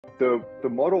The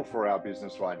model for our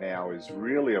business right now is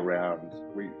really around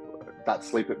that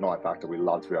sleep at night factor we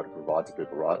love to be able to provide to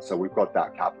people, right? So we've got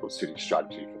that capital city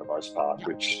strategy for the most part, Yep.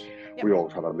 which Yep. we all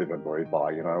kind of live and breathe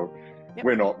by. Yep.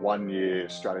 We're not 1 year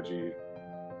strategy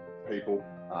people.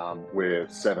 We're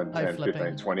 7, 10,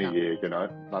 15, 20 year,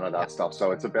 none of that stuff. So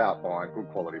it's about buying good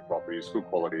quality properties, good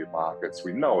quality markets.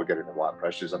 We know we're getting the right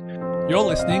pressures. You're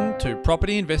listening to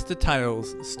Property Investor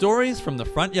Tales, stories from the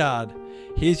front yard.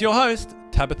 Here's your host,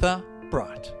 Tabitha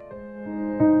Bright.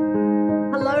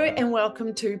 Hello and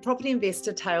welcome to Property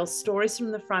Investor Tales, stories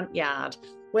from the front yard,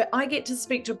 where I get to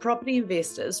speak to property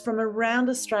investors from around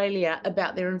Australia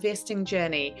about their investing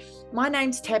journey. My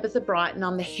name's Tabitha Bright and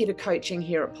I'm the head of coaching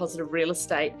here at Positive Real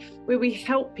Estate, where we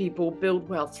help people build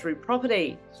wealth through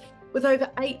property. With over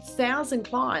 8,000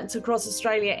 clients across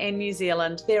Australia and New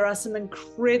Zealand, there are some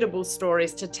incredible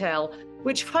stories to tell,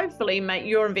 which hopefully make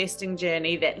your investing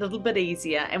journey that little bit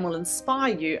easier and will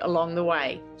inspire you along the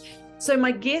way. So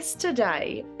my guest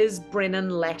today is Brennan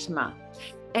Latimer.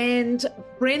 And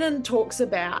Brennan talks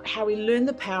about how he learned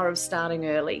the power of starting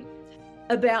early,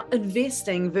 about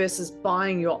investing versus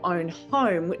buying your own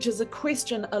home, which is a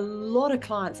question a lot of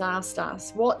clients asked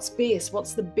us. What's best?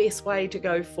 What's the best way to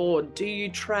go forward? Do you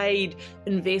trade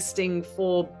investing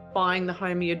for buying the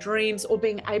home of your dreams or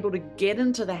being able to get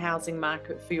into the housing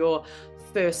market for your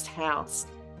first house?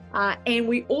 And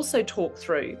we also talk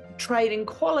through trading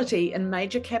quality in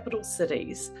major capital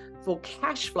cities for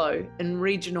cash flow in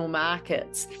regional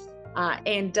markets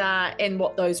and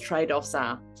what those trade-offs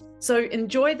are. So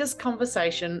enjoy this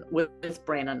conversation with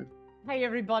Brennan. Hey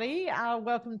everybody,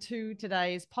 welcome to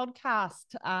today's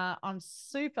podcast. I'm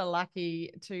super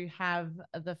lucky to have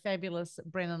the fabulous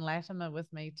Brennan Latimer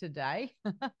with me today.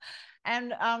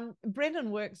 And Brennan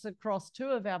works across two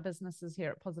of our businesses here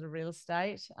at Positive Real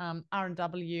Estate,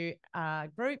 R&W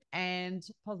Group and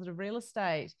Positive Real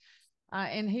Estate.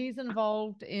 And he's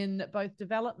involved in both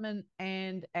development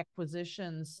and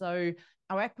acquisitions. So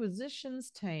our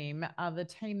acquisitions team are the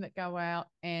team that go out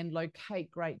and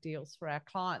locate great deals for our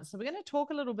clients. So we're going to talk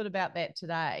a little bit about that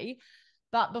today.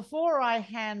 But before I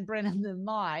hand Brennan the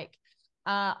mic,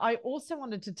 I also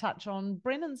wanted to touch on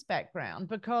Brennan's background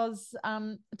because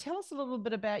tell us a little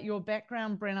bit about your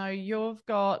background, Brenno. You've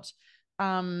got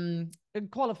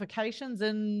qualifications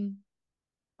in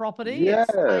property. Yeah.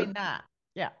 Explain that.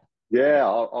 Yeah. Yeah,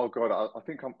 I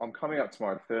think I'm coming up to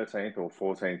my 13th or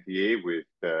 14th year with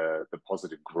the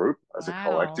Positive Group as a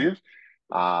collective.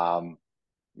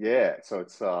 Yeah,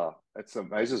 so it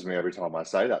amazes me every time I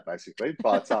say that, basically.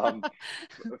 But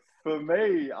for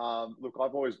me, look,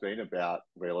 I've always been about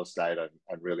real estate and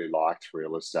really liked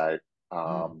real estate.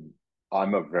 I'm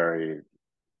a very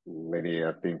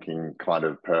linear thinking kind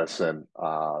of person,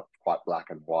 quite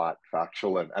black and white,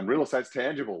 factual, and real estate's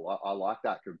tangible. I like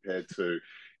that compared to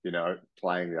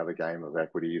playing the other game of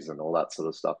equities and all that sort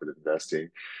of stuff with investing.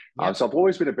 Yep. So I've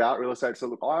always been about real estate. So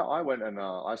look, I went and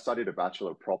I studied a Bachelor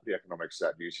of Property Economics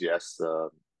at UTS,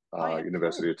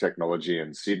 University of Technology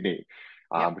in Sydney,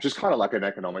 which is kind of like an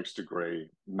economics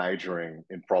degree majoring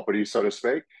in property, so to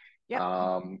speak. Yep.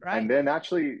 And then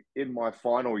actually in my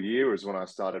final year is when I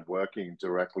started working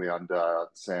directly under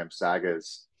Sam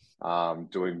Saggers,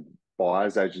 doing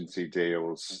buyer's agency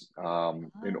deals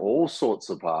in all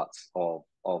sorts of parts of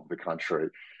the country.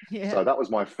 Yeah. So that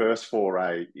was my first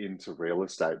foray into real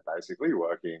estate, basically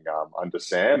working under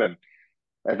Sam. And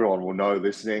everyone will know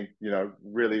listening,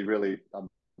 really, really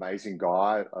amazing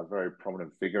guy, a very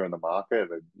prominent figure in the market,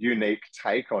 a unique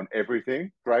take on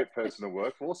everything, great person to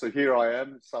work for. So here I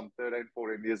am some 13,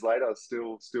 14 years later,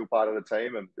 still part of the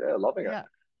team and loving it.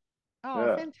 Oh,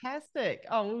 yeah. Fantastic.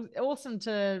 Oh, awesome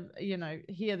to,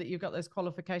 hear that you've got those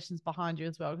qualifications behind you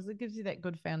as well, because it gives you that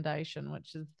good foundation,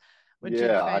 which is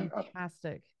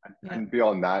fantastic. And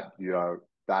beyond that,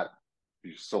 that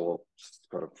you sort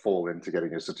of fall into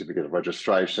getting your certificate of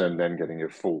registration, then getting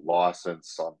your full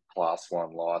license on class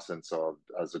 1 license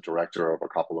as a director of a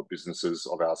couple of businesses,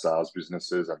 of our sales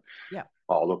businesses. And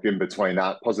look, in between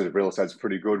that, Positive Real Estate's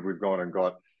pretty good. We've gone and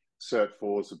got Cert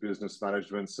 4s for business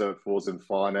management, Cert 4s in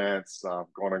finance,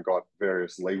 gone and got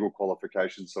various legal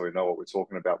qualifications so we know what we're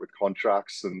talking about with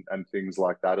contracts and things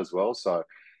like that as well. So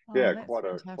quite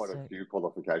a few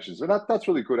qualifications. And that's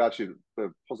really good. Actually,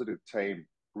 the Positive team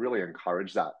really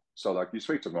encourage that. So like you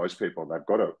speak to most people and they've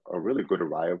got a really good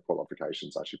array of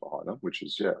qualifications actually behind them, which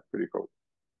is, pretty cool.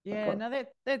 Yeah, no,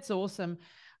 that's awesome.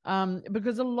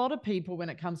 Because a lot of people, when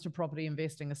it comes to property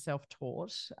investing, are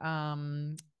self-taught.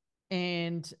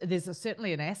 And there's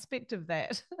certainly an aspect of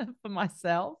that for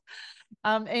myself.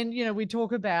 And, we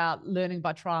talk about learning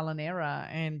by trial and error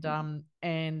and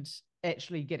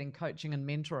actually getting coaching and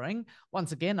mentoring.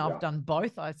 Once again, I've done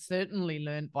both. I certainly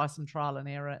learned by some trial and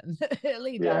error in the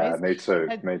early days. Me too.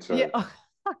 Me too. Yeah.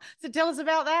 So tell us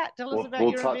about that. Tell us about your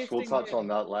investing We'll touch journey. on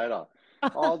that later.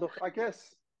 Oh, look, I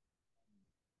guess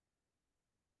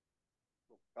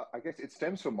it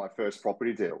stems from my first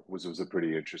property deal, was a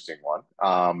pretty interesting one.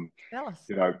 Tell us.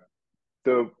 You know,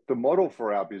 the model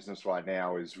for our business right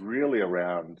now is really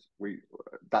around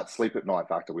that sleep at night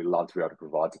factor we love to be able to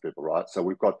provide to people, right? So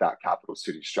we've got that capital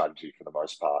city strategy for the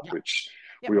most part, which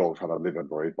we all kind of live and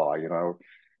breathe by.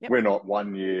 We're not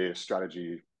 1 year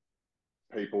strategy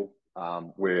people.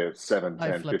 We're 7,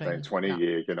 10, 15, 20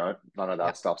 year, none of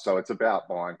that stuff. So it's about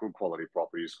buying good quality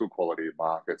properties, good quality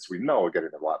markets. We know we're getting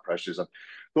the right pressures. And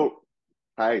look,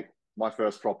 hey, my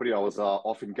first property, I was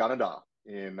off in Gunnedah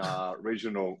in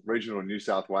regional New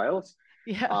South Wales.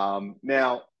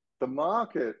 Now the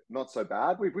market, not so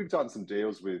bad. We've done some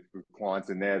deals with clients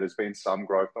in there. There's been some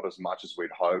growth, not as much as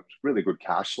we'd hoped. Really good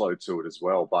cash flow to it as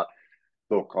well. But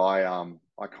look,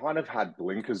 I kind of had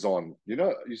blinkers on.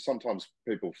 You sometimes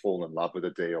people fall in love with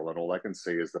a deal and all they can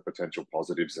see is the potential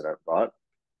positives in it, right?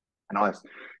 And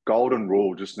golden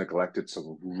rule, just neglected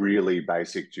some really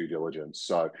basic due diligence.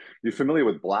 So you're familiar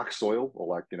with black soil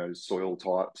or soil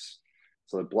types.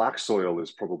 So the black soil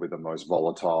is probably the most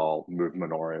volatile,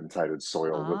 movement-orientated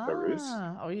soil that there is.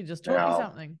 Oh, you just taught me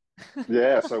something.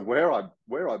 Yeah. So where I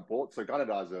bought, so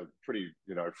Gunnedah is a pretty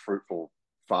fruitful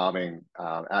farming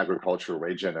agricultural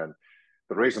region, and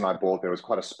the reason I bought there was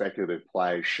quite a speculative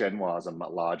play. Shenhua is a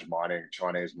large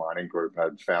Chinese mining group,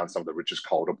 had found some of the richest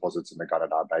coal deposits in the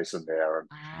Gunnedah Basin there,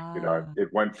 and it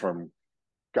went from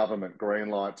government green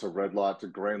light to red light to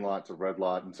green light to red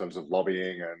light in terms of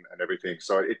lobbying and everything.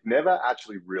 So it never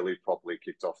actually really properly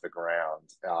kicked off the ground.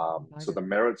 So the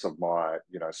merits of my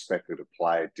speculative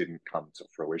play didn't come to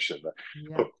fruition.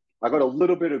 But I got a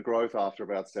little bit of growth after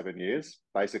about 7 years.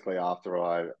 Basically, after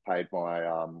I paid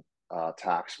my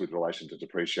tax with relation to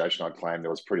depreciation, I claimed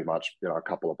there was pretty much a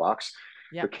couple of bucks.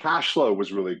 The cash flow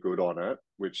was really good on it,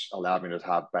 which allowed me to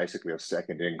have basically a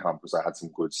second income because I had some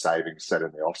good savings set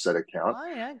in the offset account. Oh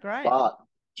yeah, great. But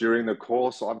during the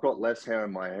course, I've got less hair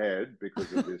in my head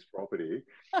because of this property.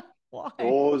 Why?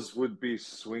 Doors would be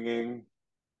swinging,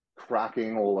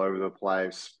 cracking all over the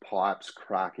place, pipes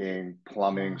cracking,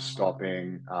 plumbing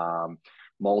stopping,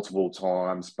 multiple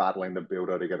times, battling the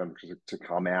builder to get them to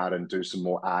come out and do some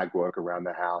more ag work around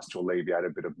the house to alleviate a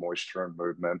bit of moisture and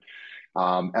movement.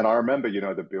 And I remember,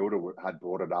 the builder had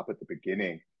brought it up at the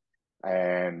beginning,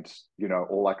 and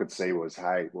all I could see was,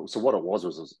 hey, so what it was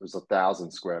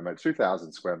 1,000 square meters,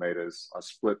 2,000 square meters. I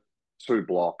split 2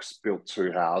 blocks, built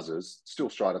 2 houses, still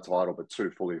strata title, but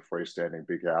 2 fully freestanding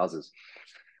big houses.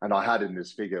 And I had in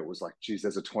this figure, it was like, geez,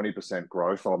 there's a 20%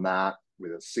 growth on that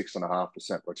with a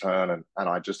 6.5% return. And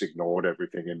I just ignored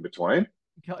everything in between.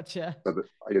 Gotcha. So that,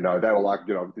 they were like,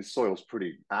 this soil's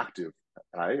pretty active.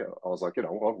 Hey, I was like,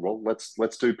 well,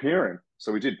 let's do peering.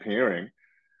 So we did peering.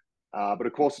 But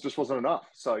of course, it just wasn't enough.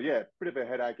 So yeah, bit of a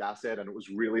headache asset, and it was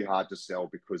really hard to sell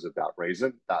because of that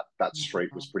reason. That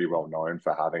street was pretty well known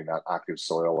for having that active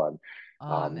soil, and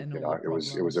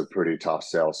it was a pretty tough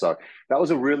sell. So that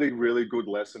was a really, really good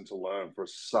lesson to learn for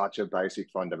such a basic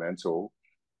fundamental.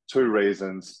 2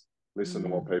 reasons: listen to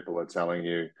what people are telling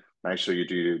you. Make sure you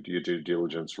do your due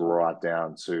diligence right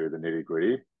down to the nitty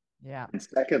gritty. Yeah. And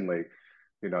secondly,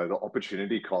 the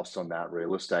opportunity cost on that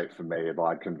real estate for me, if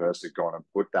I'd conversely gone and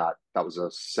put that was a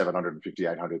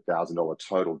 $750,000, $800,000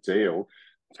 total deal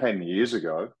 10 years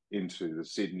ago into the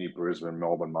Sydney, Brisbane,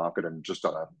 Melbourne market, and just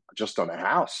on a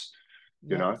house.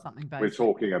 Something basic. We're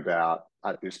talking about,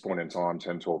 at this point in time,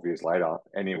 10, 12 years later,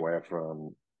 anywhere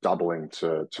from doubling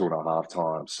to 2.5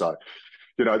 times. So,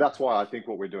 that's why I think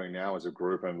what we're doing now as a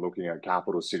group and looking at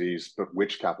capital cities, but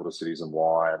which capital cities and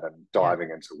why, and then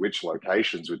diving into which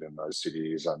locations within those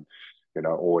cities, and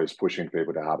always pushing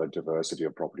people to have a diversity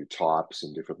of property types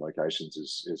in different locations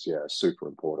is super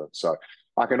important. So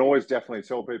I can always definitely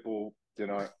tell people,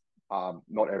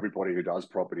 not everybody who does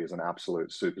property is an absolute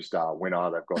superstar winner.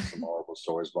 They've got some horrible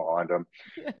stories behind them.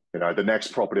 The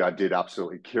next property I did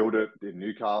absolutely killed it in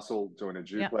Newcastle, doing a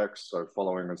duplex. So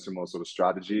following a similar sort of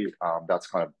strategy, that's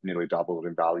kind of nearly doubled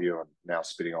in value and now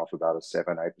spitting off about a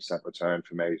 7-8% return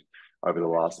for me over the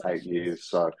last 8 years.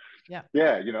 So your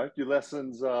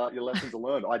lessons are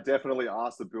learned. I definitely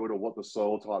asked the builder what the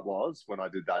soil type was when I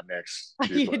did that next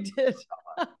duplex. You did.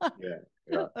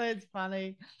 Yeah. That's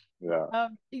funny. Yeah.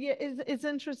 It's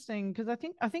interesting because I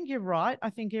think you're right. I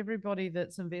think everybody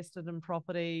that's invested in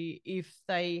property, if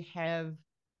they have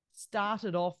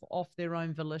started off their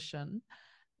own volition,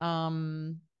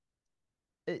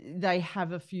 they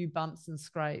have a few bumps and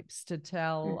scrapes to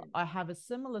tell. I have a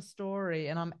similar story,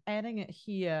 and I'm adding it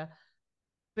here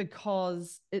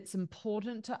because it's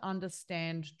important to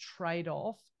understand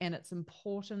trade-off, and it's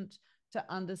important to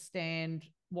understand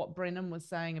what Brennan was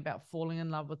saying about falling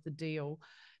in love with the deal,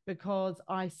 because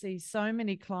I see so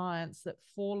many clients that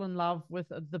fall in love with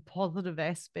the positive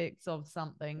aspects of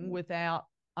something without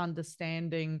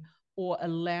understanding or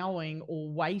allowing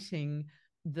or weighting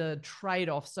the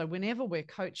trade-off. So whenever we're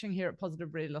coaching here at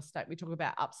Positive Real Estate, we talk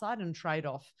about upside and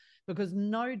trade-off, because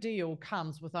no deal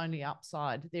comes with only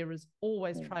upside. There is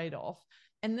always trade-off.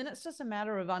 And then it's just a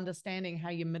matter of understanding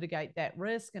how you mitigate that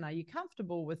risk, and are you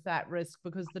comfortable with that risk,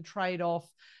 because the trade-off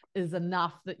is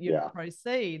enough that you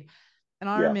proceed. And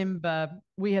I remember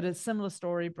we had a similar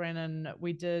story, Brennan.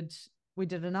 We did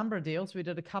a number of deals. We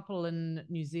did a couple in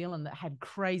New Zealand that had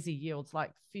crazy yields,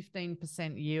 like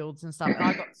 15% yields and stuff. And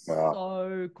I got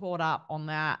so caught up on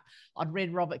that. I'd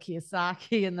read Robert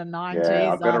Kiyosaki in the 90s.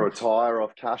 Yeah, I'm going to retire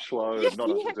off cash flow,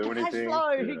 not have to do cash anything.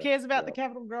 Flow. Who cares about the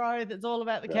capital growth? It's all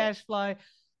about the cash flow.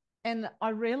 And I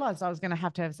realized I was going to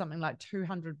have something like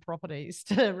 200 properties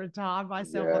to retire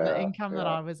myself on the income that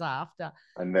I was after.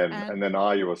 And then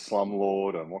are you a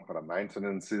slumlord, and what kind of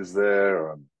maintenance is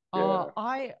there? And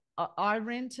I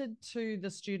rented to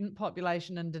the student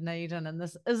population in Dunedin, and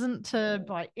this isn't to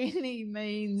by any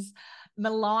means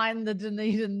malign the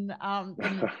Dunedin,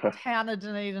 the town of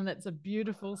Dunedin. It's a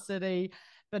beautiful city,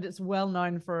 but it's well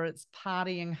known for its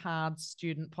partying hard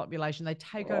student population. They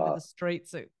take over the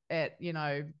streets at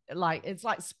like it's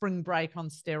like spring break on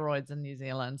steroids in New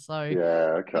Zealand. So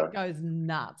it goes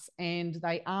nuts, and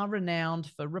they are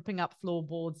renowned for ripping up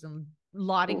floorboards and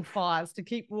lighting fires to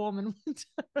keep warm in winter.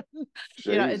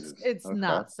 It's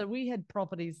nuts. So we had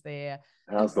properties there.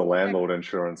 How's the landlord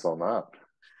insurance on that?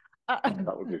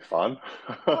 That would be fun.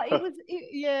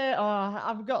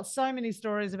 I've got so many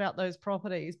stories about those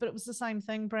properties, but it was the same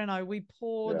thing, Breno. We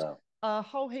poured a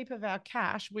whole heap of our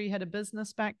cash. We had a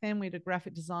business back then. We had a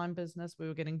graphic design business. We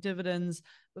were getting dividends. It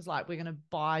was like, we're going to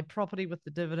buy property with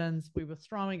the dividends. We were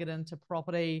throwing it into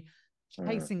property,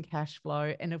 chasing cash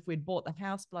flow. And if we'd bought the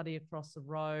house bloody across the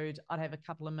road, I'd have a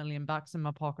couple of $1 million in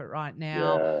my pocket right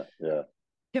now.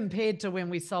 Compared to when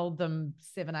we sold them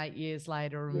 7-8 years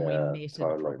later, and we netted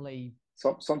probably.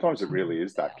 Sometimes it really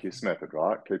is that KISS method,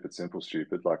 right? Keep it simple,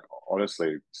 stupid. Like,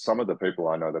 honestly, some of the people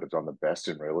I know that have done the best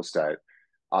in real estate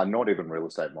are not even real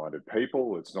estate minded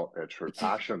people. It's not their true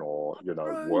passion or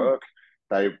work.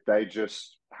 They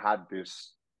just had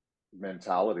this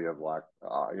mentality of like,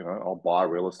 I'll buy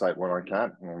real estate when I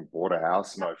can. And bought a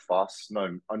house, no fuss,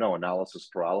 no analysis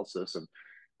paralysis,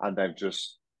 and they've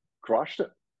just crushed it.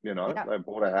 They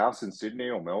bought a house in Sydney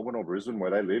or Melbourne or Brisbane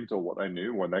where they lived, or what they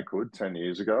knew when they could 10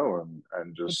 years ago,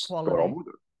 and just got on with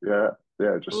it.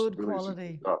 Just good really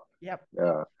quality. So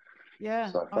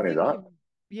funny that.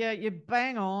 You're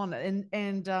bang on.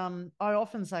 And I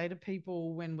often say to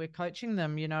people when we're coaching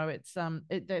them,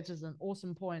 that is an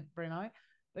awesome point, Breno,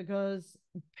 because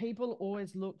people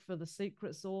always look for the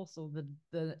secret source or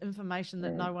the information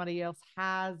that nobody else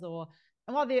has, and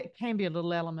while there can be a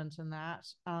little element in that,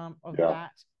 that,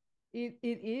 it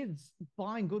is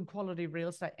buying good quality real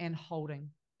estate and holding.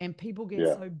 And people get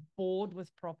so bored with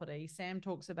property. Sam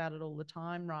talks about it all the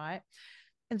time, right?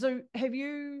 And so have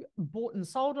you bought and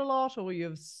sold a lot, or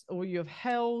you've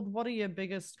held? What are your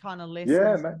biggest kind of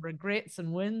lessons and regrets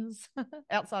and wins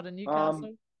outside of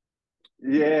Newcastle?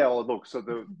 Look,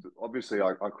 so obviously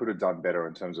I could have done better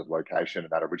in terms of location,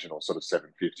 and that original sort of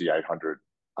 750, 800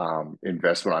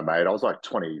 investment I made. I was like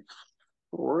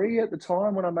 23 at the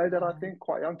time when I made that, I think,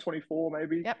 quite young, 24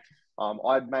 maybe.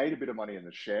 I'd made a bit of money in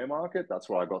the share market. That's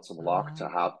where I got some luck to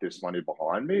have this money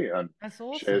behind me, and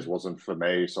shares wasn't for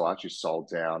me. So I actually sold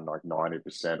down like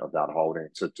 90% of that holding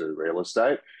to do real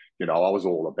estate. I was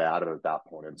all about it at that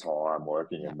point in time,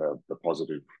 working in the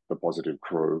positive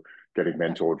crew, getting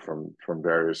mentored from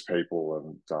various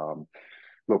people. And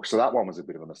look, so that one was a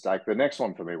bit of a mistake. The next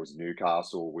one for me was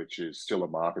Newcastle, which is still a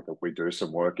market that we do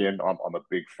some work in. I'm a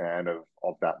big fan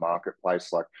of that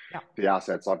marketplace. Like the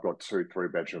assets, I've got 2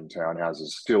 3-bedroom townhouses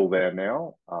still there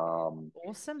now.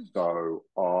 Awesome. So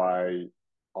I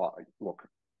look,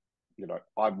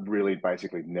 I've really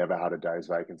basically never had a day's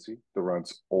vacancy. The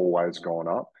rent's always gone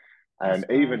up. And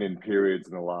even in periods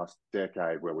in the last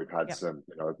decade where we've had some,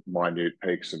 minute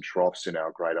peaks and troughs in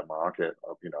our greater market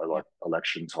of, like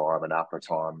election time and APRA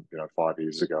time, 5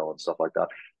 years ago and stuff like that,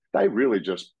 they really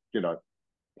just,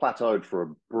 plateaued for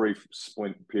a brief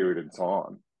splint period in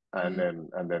time and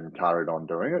then carried on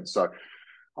doing it. So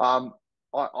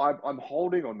I'm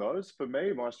holding on those. For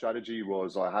me, my strategy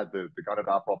was I had the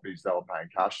Gunnedah properties that were paying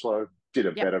cash flow, did a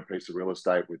Yep. better piece of real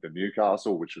estate with the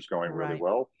Newcastle, which was going really Great.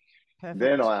 well. Then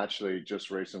Perfect. I actually just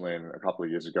recently, a couple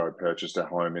of years ago, purchased a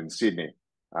home in Sydney.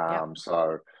 Yep.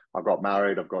 So I got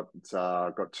married. I've got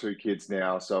two kids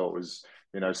now, so it was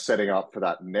setting up for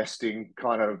that nesting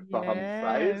kind of Yeah,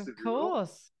 phase, of if you will.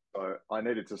 course. So I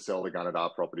needed to sell the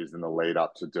Gunnedah properties in the lead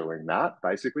up to doing that,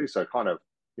 basically. So kind of,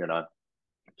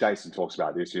 Jason talks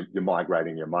about this. You're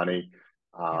migrating your money.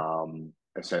 Yep.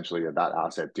 Essentially, that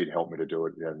asset did help me to do it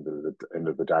at the end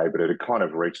of the day, but it had kind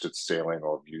of reached its ceiling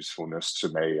of usefulness to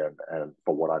me and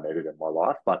for what I needed in my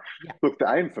life. But Yep. look, the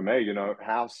aim for me,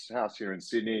 house here in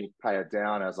Sydney, pay it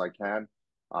down as I can.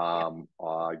 Yep.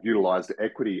 I utilised the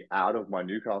equity out of my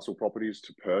Newcastle properties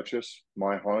to purchase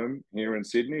my home here in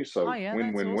Sydney. Oh So yeah, win,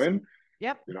 that's win, awesome. win.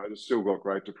 Yep. They've still got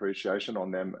great depreciation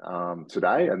on them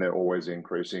today, and they're always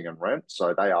increasing in rent.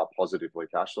 So they are positively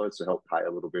cash flowed to help pay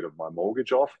a little bit of my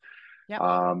mortgage off. Yep.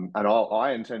 And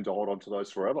I intend to hold on to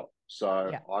those forever. So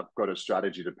Yep. I've got a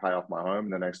strategy to pay off my home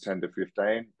in the next 10 to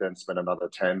 15, then spend another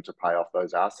 10 to pay off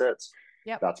those assets.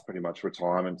 Yep. That's pretty much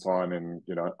retirement time, and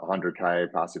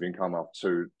 100K passive income off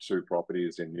two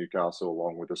properties in Newcastle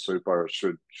along with a super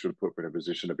should put me in a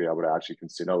position to be able to actually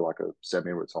consider like a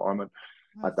semi-retirement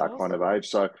at That's that kind of awesome. age.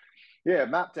 So yeah,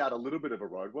 mapped out a little bit of a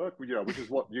roadwork, which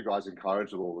is what you guys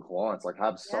encourage with all the clients. Like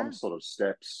have some Yeah. sort of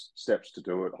steps to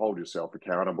do it. Hold yourself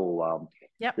accountable.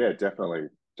 Yep. Yeah, definitely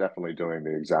doing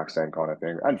the exact same kind of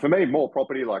thing. And for me, more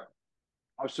property. Like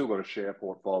I've still got a share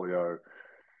portfolio.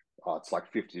 It's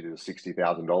like $50,000 to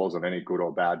 $60,000 on any good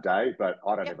or bad day, but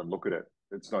I don't Yep. even look at it.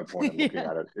 It's no point in looking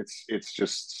Yeah. at it. It's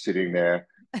just sitting there.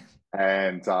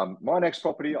 And my next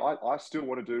property, I still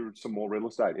want to do some more real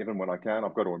estate, even when I can.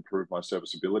 I've got to improve my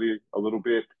serviceability a little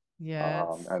bit, Yeah,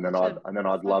 it's and then such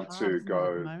I'd so love hard, to isn't it, at the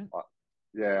go. moment?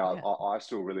 Yeah, Yeah. I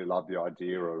still really love the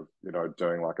idea of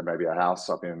doing like maybe a house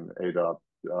up in either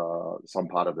some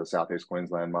part of the Southeast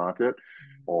Queensland market,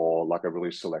 or like a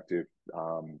really selective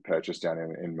purchase down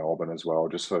in Melbourne as well,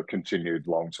 just for continued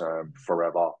long term,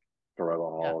 forever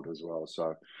Yeah. hold as well.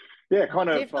 So yeah, I'll kind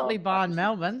of definitely buy in practice.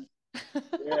 Melbourne.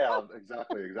 Yeah,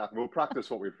 exactly. We'll practice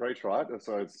what we preach, right?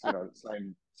 So it's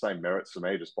same merits for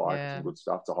me. Just buy some Yeah. good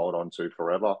stuff to hold on to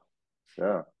forever.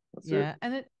 Yeah, that's it. Yeah,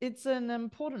 and it's an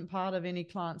important part of any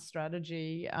client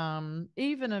strategy.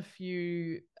 Even if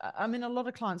I mean, a lot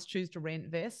of clients choose to rent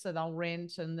invest, so they'll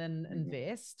rent and then Mm-hmm.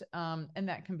 invest, and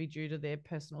that can be due to their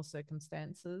personal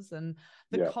circumstances and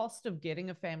the Yeah, cost of getting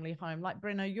a family home. Like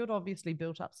Brenno, you'd obviously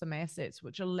built up some assets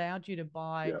which allowed you to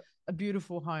buy yeah, a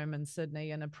beautiful home in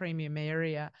Sydney in a premium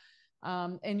area.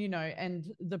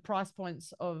 And the price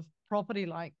points of property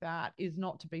like that is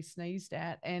not to be sneezed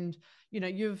at. And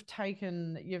you've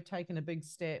taken a big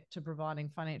step to providing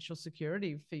financial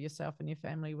security for yourself and your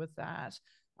family with that,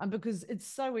 because it's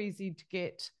so easy to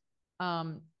get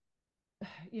um,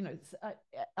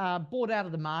 bought out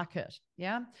of the market.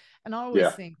 Yeah. And I always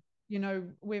yeah. think,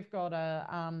 we've got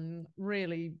a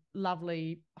really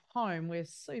lovely home. We're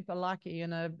super lucky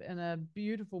in a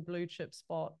beautiful blue chip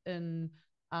spot in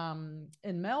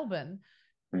Melbourne,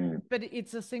 Mm. but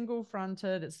it's a single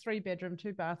fronted, it's 3 bedroom,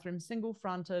 2 bathroom, single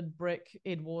fronted brick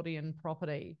Edwardian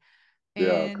property. Yeah,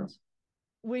 okay. And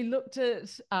we looked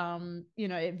at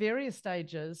at various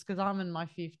stages, because I'm in my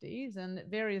 50s, and at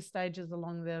various stages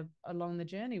along the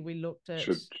journey we looked at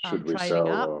Should we trading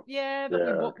sell up. or Yeah, but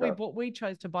yeah, okay. we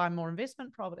chose to buy more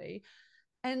investment property.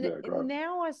 And Yeah, great.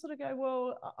 now I sort of go,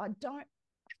 well, I don't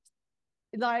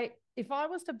like, if I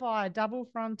was to buy a double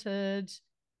fronted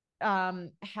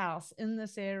house in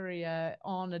this area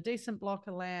on a decent block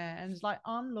of land, like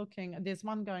I'm looking, there's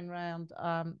one going around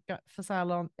for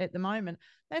sale at the moment.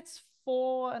 That's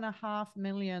 4.5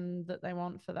 million that they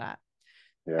want for that.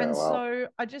 Yeah, And wow. so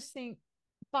I just think,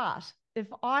 but if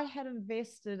I had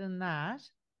invested in that,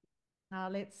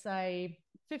 let's say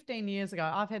 15 years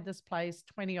ago, I've had this place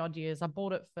 20 odd years. I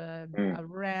bought it for Mm.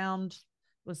 around,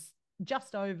 was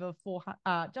just under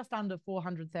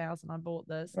 400,000. I bought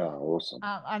this. Oh, awesome.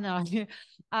 I know.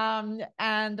 And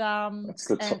That's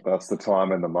the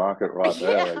time in the market right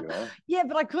yeah, there. yeah,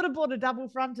 but I could have bought a double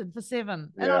fronted for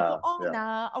 7. And I thought, Yeah, oh yeah,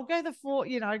 no, I'll go the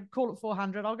call it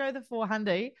 400. I'll go the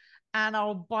 400 and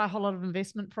I'll buy a whole lot of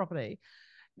investment property.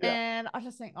 yeah. And I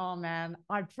just think, oh man,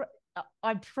 I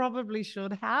probably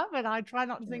should have, and I try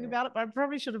not to think Mm. about it, but I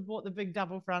probably should have bought the big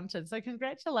double fronted. So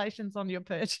congratulations on your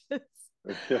purchase.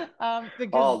 Yeah. Oh,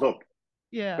 Because look,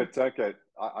 yeah, but don't get.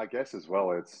 I guess as well.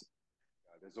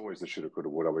 There's always the shoulda, coulda,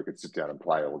 woulda. We could sit down and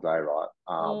play all day, right?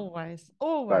 always, But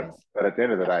always. at the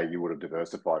end of the Yep. day, you would have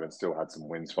diversified and still had some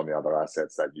wins from the other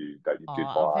assets that you Oh, did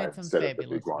I've buy had some instead of the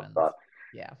big fabulous one. But wins.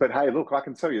 Yeah. But hey, look, I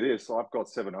can tell you this: I've got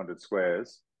 700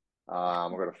 squares.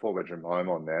 I've got a 4-bedroom home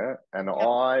on there, and Yep.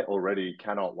 I already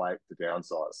cannot wait to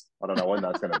downsize. I don't know when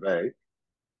that's going to be,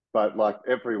 but like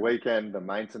every weekend, the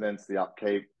maintenance, the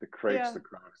upkeep, the creaks, Yeah. the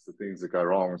cracks, the things that go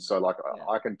wrong. So, like, Yeah.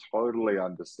 I can totally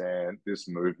understand this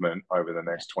movement over the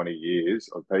Yeah. next 20 years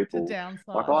of To people. Like,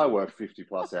 downsize. I work 50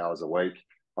 plus hours a week.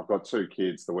 I've got 2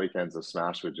 kids. The weekends are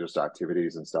smashed with just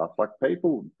activities and stuff. Like,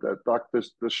 people, like,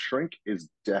 the shrink is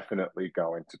definitely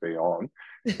going to be on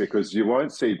because you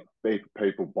won't see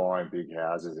people buying big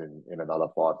houses in another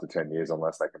 5 to 10 years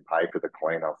unless they can pay for the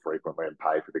cleaner frequently and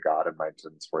pay for the garden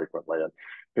maintenance frequently. And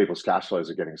people's cash flows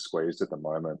are getting squeezed at the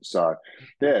moment. So,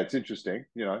 yeah, it's interesting.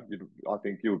 You know, I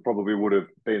think you probably would have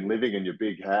been living in your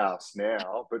big house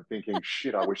now, but thinking,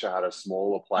 shit, I wish I had a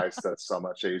smaller place that's so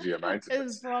much easier Is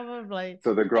maintenance. probably.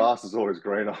 So the And grass is always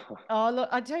greener. oh, look,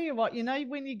 I tell you what,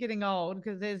 when you're getting old,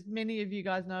 because there's many of you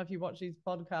guys know if you watch these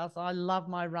podcasts, I love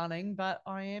my running, but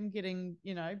I am getting,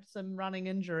 some running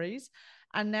injuries.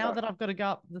 And now that I've got to go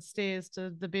up the stairs to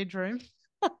the bedroom,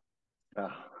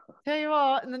 tell you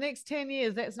what, in the next 10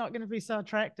 years, that's not going to be so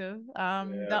attractive. Yeah,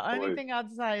 The only please thing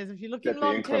I'd say is if you're looking get the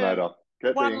long term, inclinator.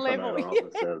 Get the one level. inclinator up,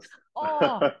 it says.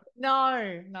 Oh,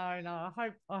 no, no, no.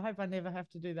 I hope I never have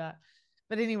to do that.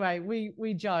 But anyway,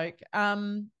 we joke.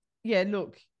 Yeah,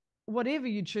 look, whatever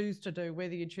you choose to do,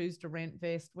 whether you choose to rent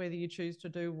vest, whether you choose to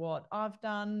do what I've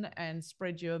done and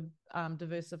spread your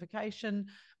diversification,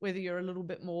 whether you're a little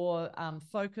bit more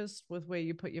focused with where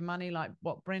you put your money, like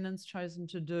what Brennan's chosen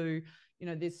to do,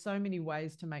 there's so many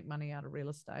ways to make money out of real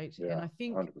estate. Yeah, And I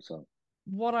think 100%.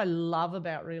 what I love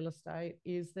about real estate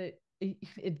is that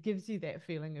it gives you that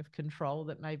feeling of control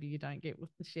that maybe you don't get with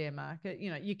the share market.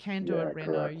 You can do a Yeah,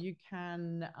 reno, correct. you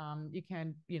can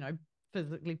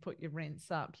physically put your rents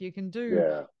up. You can do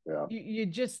Yeah, yeah. you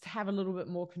just have a little bit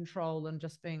more control than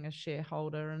just being a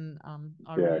shareholder, and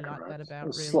I Yeah, really like that correct. about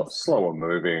real estate. Slower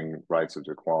moving rates of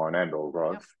decline and or Yep.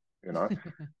 growth,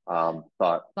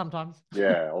 But Sometimes.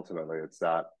 yeah, ultimately it's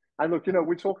that. And look,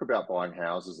 we talk about buying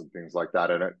houses and things like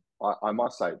that, and I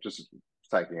must say, just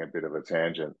taking a bit of a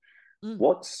tangent, Mm.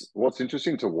 what's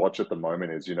interesting to watch at the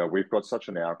moment is, we've got such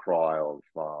an outcry of,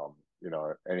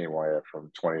 anywhere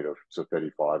from 20 to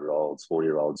 35-year-olds,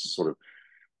 40-year-olds, sort of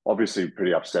obviously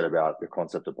pretty upset about the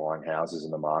concept of buying houses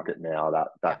in the market now. Yeah.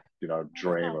 That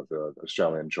dream of the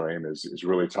Australian dream is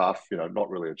really tough. Not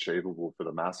really achievable for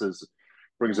the masses.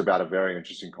 Brings Yeah. about a very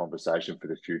interesting conversation for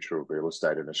the future of real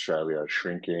estate in Australia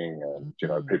shrinking, and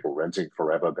Mm-hmm. people renting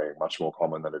forever being much more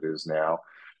common than it is now.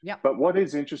 Yep. But what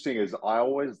is interesting is I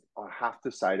have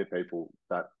to say to people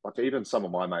that, like, even some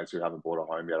of my mates who haven't bought a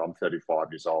home yet, I'm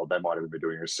 35 years old, they might even be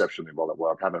doing exceptionally well at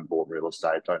work, haven't bought real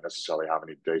estate, don't necessarily have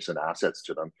any decent assets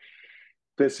to them.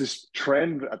 There's this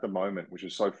trend at the moment, which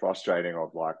is so frustrating,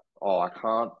 of like, oh, I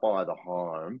can't buy the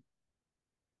home,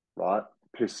 right?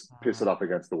 Piss it Uh, up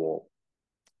against the wall.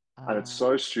 And it's uh,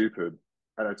 so stupid.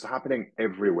 And it's happening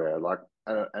everywhere. Like,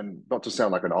 and not to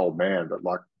sound like an old man, but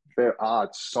like, there are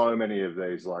so many of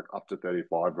these, like, up to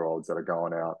 35-year-olds that are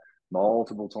going out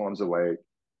multiple times a week,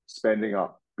 spending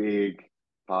up big,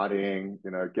 partying,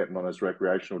 getting on those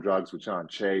recreational drugs, which aren't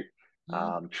cheap,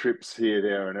 mm, trips here,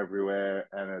 there, and everywhere.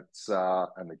 And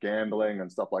and the gambling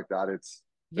and stuff like that. There's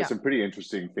yeah. some pretty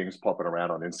interesting things popping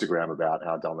around on Instagram about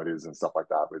how dumb it is and stuff like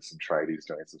that, with some tradies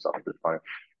doing some stuff a bit funny.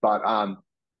 But,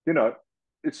 you know,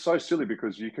 it's so silly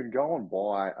because you can go and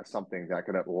buy something that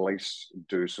can at least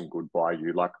do some good by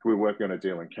you. Like, we're working on a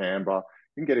deal in Canberra.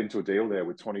 You can get into a deal there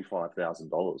with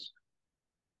 $25,000.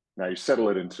 Now, you settle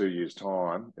it in 2 years'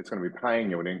 time. It's going to be paying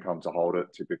you an income to hold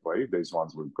it, typically, these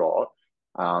ones we've got.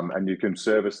 And you can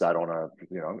service that on an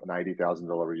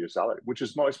 $80,000 a year salary, which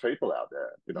is most people out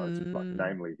there, it's like, Mm,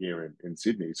 namely here in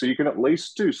Sydney. So you can at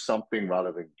least do something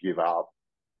rather than give up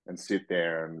and sit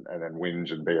there and then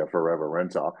whinge and be a forever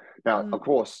renter. Now, mm, of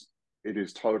course, it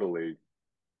is totally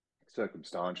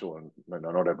circumstantial, and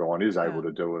not everyone is able yeah.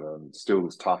 to do it. And still,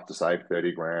 it's tough to save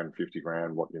 30 grand, 50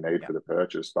 grand, what you need Yeah. for the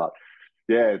purchase. But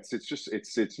yeah, it's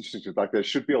interesting. Like, there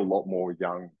should be a lot more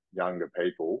younger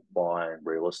people buying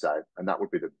real estate, and that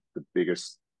would be the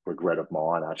biggest regret of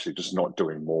mine. Actually, just not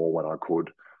doing more when I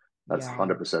could. That's Yeah.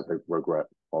 100% the regret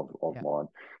of Yeah. mine.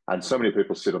 And so many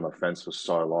people sit on the fence for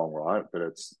so long, right?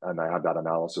 And they have that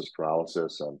analysis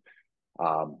paralysis. And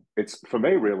it's, for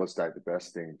me, real estate, the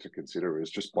best thing to consider is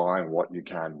just buying what you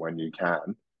can when you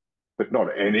can, but not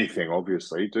anything,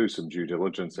 obviously. Do some due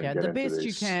diligence and Yeah. get The into best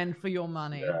you this. can for your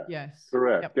money. Yeah, Yes.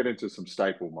 correct. Yep. Get into some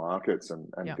staple markets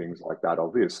and Yep. things like that,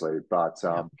 obviously. But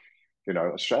Yep.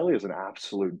 Australia is an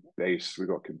absolute beast. We've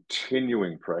got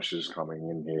continuing pressures coming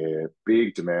in here,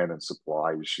 big demand and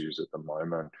supply issues at the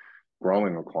moment.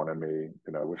 growing economy.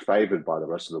 We're favored by the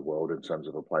rest of the world in terms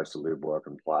of a place to live, work,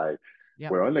 and play.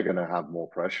 Yep. We're only going to have more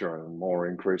pressure and more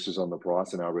increases on the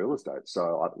price in our real estate.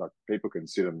 So, people can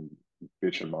sit and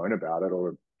bitch and moan about it,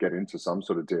 or get into some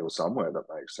sort of deal somewhere that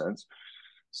makes sense.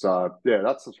 So, yeah,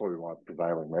 that's probably my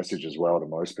prevailing message as well to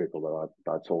most people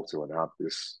that I talk to and have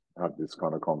this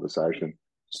kind of conversation.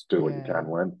 Just do what you can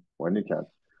when you can.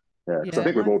 Yeah, because I Yeah.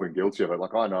 think we've all been guilty of it.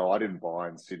 Like, I know I didn't buy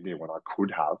in Sydney when I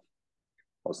could have.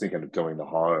 I was thinking of doing the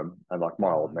home, and like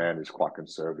my old man is quite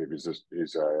conservative.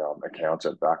 He's a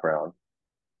accountant background,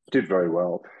 did very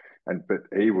well, but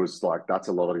he was like, that's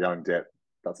a lot of young debt.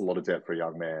 That's a lot of debt for a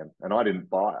young man, and I didn't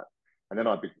buy it. And then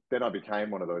I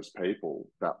became one of those people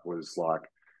that was like,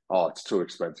 oh, it's too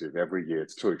expensive every year.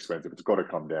 It's too expensive. It's got to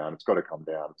come down. It's got to come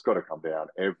down. It's got to come down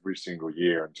every single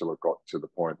year until it got to the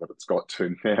point that it's got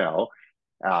to now.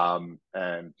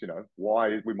 And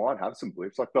why we might have some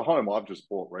blips. Like the home I've just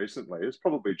bought recently has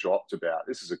probably dropped about.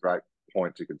 This is a great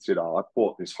point to consider. I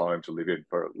bought this home to live in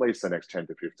for at least the next 10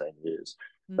 to 15 years.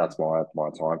 That's my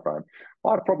time frame.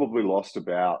 I've probably lost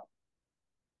about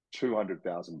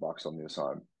 $200,000 on this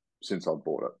home since I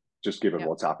bought it, just given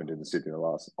what's happened in the city in the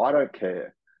last. I don't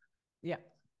care. Yeah.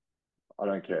 I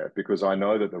don't care, because I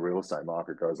know that the real estate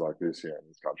market goes like this here in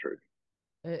this country.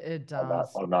 It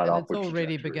does. On that and it's upward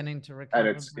already trajectory. beginning to And recover.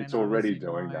 it's already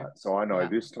doing that. So I know Yeah.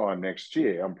 this time next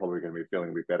year, I'm probably going to be feeling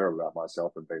a bit better about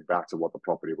myself and being back to what the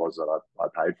property was that I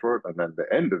paid for it. And then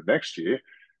the end of next year,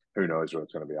 who knows what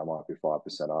it's going to be? I might be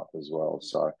 5% up as well.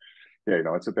 So, yeah,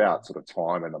 it's about sort of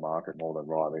time in the market more than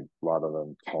rather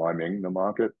than timing the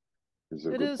market is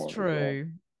a It good is point as well.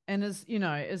 true. And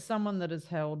as someone that has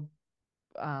held,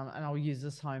 and I'll use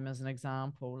this home as an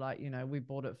example, like, we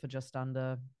bought it for just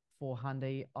under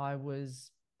 400. I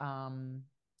was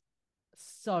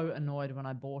so annoyed when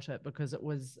I bought it because it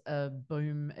was a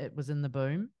boom. It was in the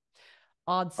boom.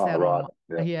 I'd sat Right.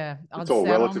 on, Yeah. I'd It's all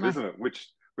sat relative, on isn't it?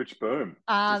 Which boom?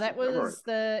 that Memory. was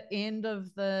the end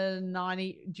of the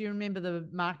 90. Do you remember the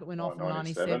market went off in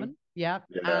 97? 97? Yeah.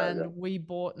 Yeah. And we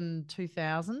bought in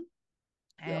 2000.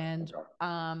 And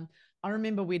okay. I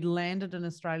remember we'd landed in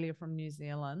Australia from New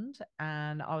Zealand,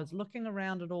 and I was looking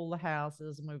around at all the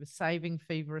houses, and we were saving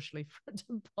feverishly for a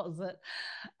deposit.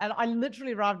 And I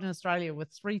literally arrived in Australia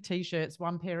with 3 T-shirts,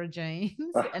 1 pair of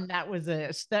jeans, and that was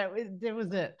it. That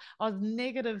was it. I was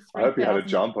negative I hope you had a 3,000.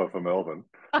 jumper for Melbourne.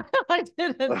 I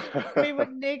didn't. We were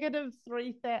negative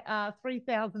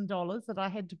 $3,000 that I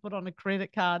had to put on a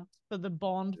credit card for the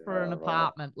bond for an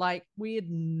apartment. Like, we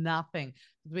had nothing.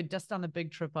 We'd just done a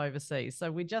big trip overseas,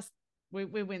 so we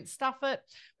went, stuff it.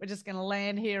 We're just going to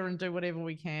land here and do whatever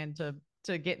we can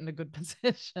to get in a good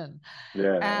position.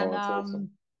 Yeah, And that's awesome.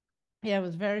 yeah, it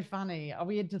was very funny.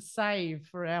 We had to save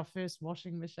for our first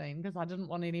washing machine because I didn't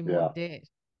want any more debt.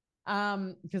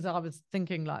 Because I was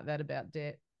thinking like that about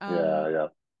debt. Yeah.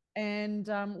 And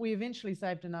we eventually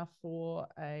saved enough for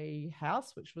a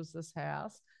house, which was this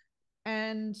house.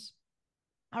 And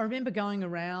I remember going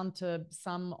around to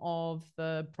some of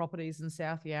the properties in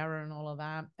South Yarra and all of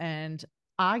that and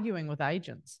arguing with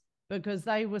agents because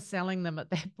they were selling them at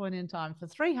that point in time for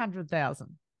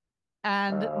 300,000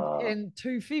 and in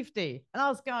 250. And I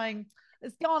was going,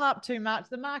 it's gone up too much.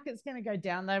 The market's going to go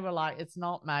down. They were like, it's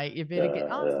not, mate. You better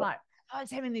get. I was like, I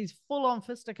was having these full-on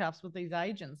fisticuffs with these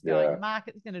agents going,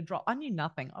 market's going to drop. I knew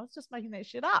nothing. I was just making that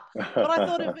shit up. But I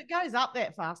thought if it goes up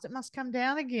that fast, it must come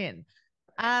down again.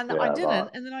 And I didn't. Right.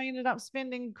 And then I ended up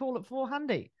spending, call it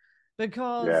 400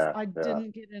 because I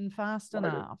didn't get in fast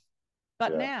enough.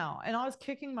 But now, and I was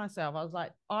kicking myself. I was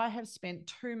like, I have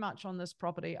spent too much on this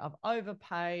property. I've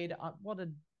overpaid. What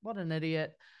an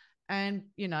idiot. And,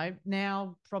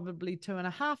 now probably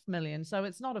 2.5 million. So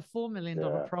it's not a $4 million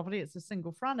property. It's a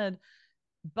single fronted,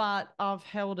 but I've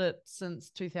held it since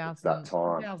 2000, that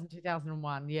time.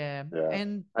 2001. Yeah.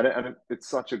 And it's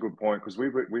such a good point because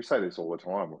we say this all the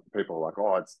time. People are like,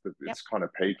 oh, it's kind of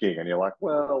peaking. And you're like,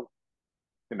 well,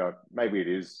 maybe it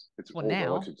is. It's all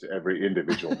relative to every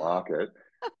individual market.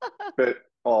 But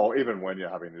even when you're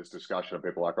having this discussion,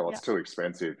 people are like, oh, it's too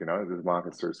expensive. The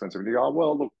market's too expensive. And you go, oh,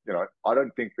 well, look, I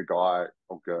don't think the guy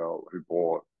or girl who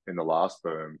bought in the last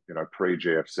boom,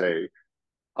 pre-GFC,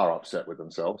 are upset with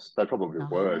themselves. They probably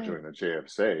were during the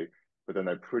GFC, but then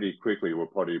they pretty quickly were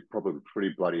probably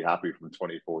pretty bloody happy from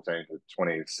 2014 to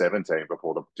 2017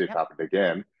 before the dip happened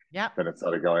again. Then it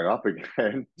started going up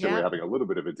again. So we're having a little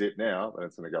bit of a dip now, and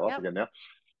it's going to go up again now.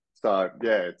 So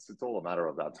it's all a matter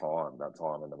of that time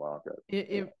in the market.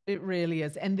 It really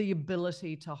is. And the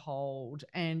ability to hold.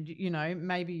 And,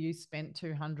 maybe you spent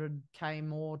 200K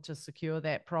more to secure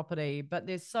that property, but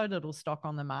there's so little stock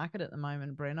on the market at the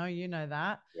moment, Brenno, you know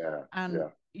that. Yeah. And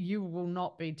you will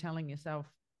not be telling yourself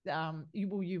you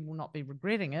will not be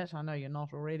regretting it. I know you're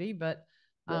not already, but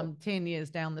Yeah. 10 years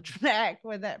down the track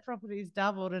where that property's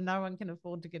doubled and no one can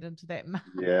afford to get into that market.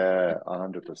 Yeah,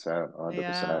 100%, 100%.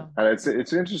 Yeah, And it's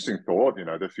an interesting thought,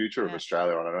 the future of yeah,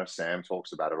 Australia. And I know Sam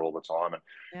talks about it all the time. And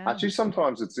yeah. actually,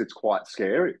 sometimes it's quite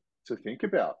scary to think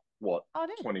about what Oh,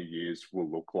 it is. 20 years will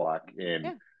look like in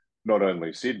Yeah, not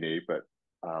only Sydney, but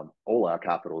all our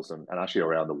capitals and actually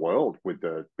around the world with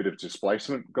the bit of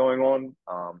displacement going on,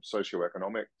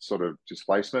 socioeconomic sort of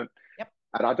displacement. yep,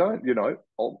 And I don't,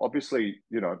 obviously,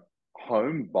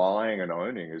 home buying and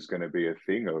owning is going to be a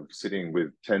thing of sitting with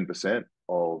 10%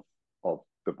 of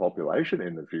the population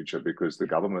in the future because the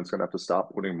government's going to have to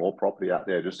start putting more property out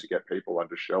there just to get people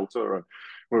under shelter. And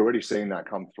we're already seeing that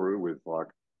come through with like,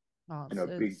 oh, big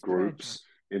it's tragic. groups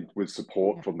with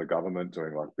support Yep, from the government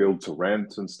doing like build to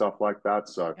rent and stuff like that.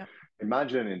 So yep,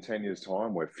 imagine in 10 years'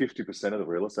 time where 50% of the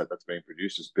real estate that's being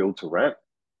produced is build to rent.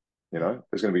 yeah,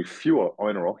 There's going to be fewer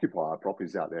owner occupier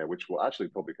properties out there, which will actually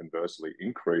probably conversely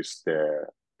increase their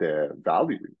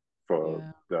value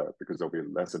yeah, because there'll be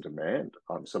lesser demand,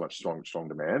 so much strong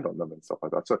demand on them and stuff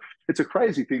like that. So it's a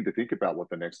crazy thing to think about what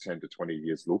the next 10 to 20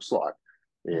 years looks like,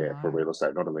 I yeah, for know. real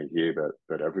estate, not only here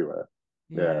but everywhere.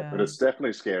 Yeah, but Yeah, it's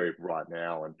definitely scary right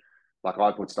now. And like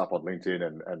I put stuff on LinkedIn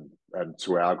and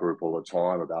to our group all the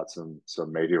time about some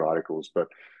media articles, but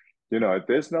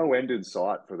there's no end in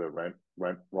sight for the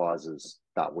rent rises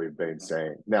that we've been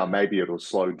seeing. Now, maybe it'll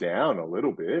slow down a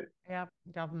little bit, yeah.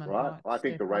 Government right? might I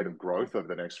think step the rate in. of growth over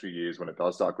the next few years, when it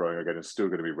does start growing again, is still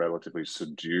going to be relatively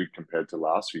subdued compared to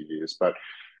last few years. But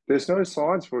there's no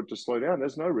signs for it to slow down.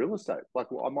 There's no real estate. Like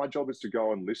my job is to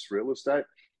go and list real estate.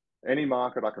 Any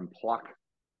market I can pluck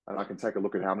and I can take a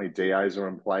look at how many DAs are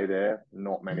in play there.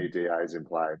 Not many Mm. DAs in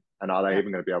play. And are they Yep.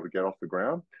 even going to be able to get off the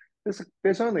ground?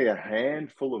 There's only a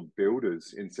handful of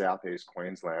builders in southeast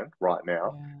Queensland right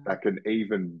now Yeah. that can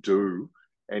even do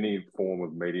any form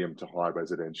of medium to high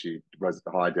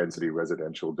density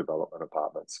residential development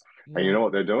apartments. And you Yeah. know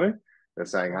what they're doing? They're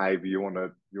saying, What? "Hey, if you want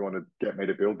to get me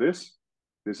to build this,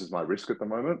 this is my risk at the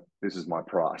moment. This is my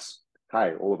price."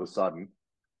 Hey, all of a sudden,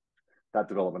 that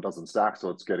development doesn't stack, so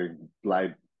it's getting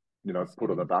laid, It's put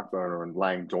on the getting. back burner and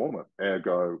laying dormant.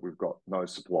 Ergo, we've got no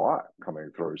supply coming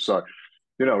through. So,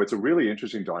 it's a really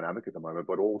interesting dynamic at the moment,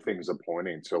 but all things are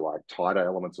pointing to like tighter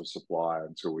elements of supply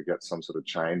until we get some sort of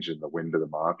change in the wind of the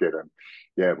market. And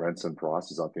yeah, rents and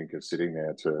prices, I think, are sitting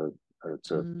there to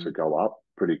Mm, go up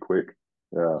pretty quick.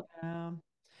 Yeah. yeah.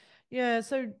 Yeah,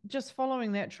 so just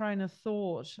following that train of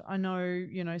thought, I know,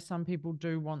 some people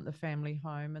do want the family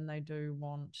home and they do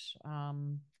want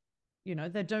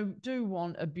they do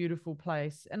want a beautiful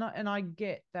place. And I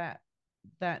get that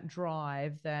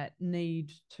drive, that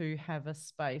need to have a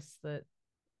space that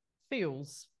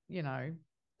feels, Yeah.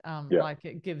 like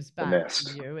it gives The back to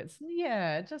nest. you. It's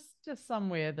just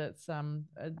somewhere that's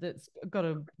got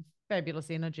a fabulous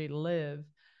energy to live.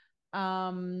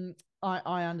 I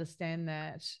understand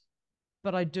that,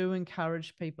 but I do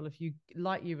encourage people, if you,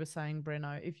 like you were saying,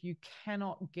 Breno, if you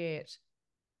cannot get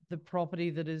the property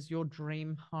that is your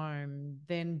dream home,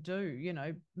 then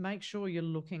make sure you're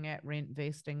looking at rent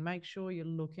vesting. Make sure you're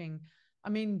looking. I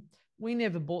mean, we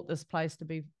never bought this place to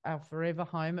be our forever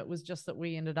home. It was just that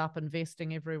we ended up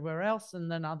investing everywhere else,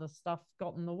 and then other stuff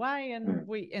got in the way. And Mm,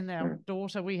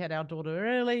 mm, we had our daughter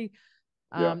early.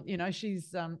 yeah.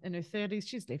 She's in her 30s.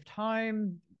 She's left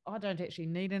home. I don't actually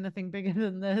need anything bigger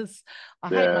than this. I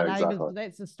hate my Yeah, neighbours, exactly. but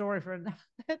that's a story for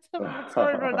that's a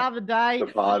story for another day.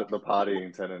 The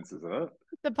partying tenants, isn't it?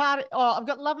 The party. Oh, I've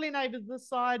got lovely neighbours this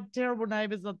side, terrible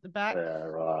neighbours at the back. Yeah,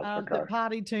 right. That Okay.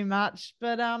 party too much.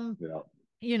 But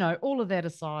Yeah, all of that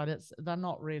aside, they're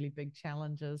not really big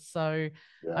challenges. So,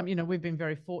 yeah, we've been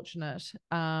very fortunate.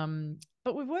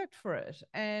 But we've worked for it,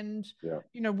 and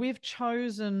yeah, we've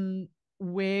chosen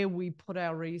where we put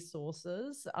our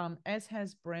resources, as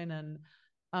has Brennan.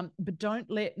 But don't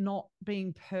let not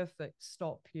being perfect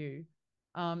stop you.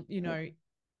 Um, you yeah, know,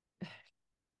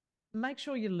 make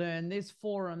sure you learn. There's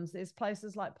forums, there's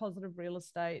places like Positive Real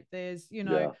Estate. There's,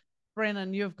 yeah.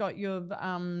 Brennan, you've got your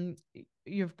LinkedIn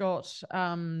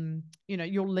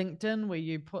where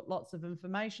you put lots of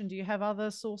information. Do you have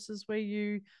other sources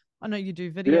where I know you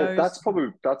do Yeah, videos?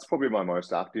 that's probably my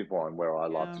most active one where I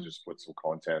like Yeah. to just put some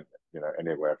content,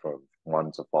 anywhere from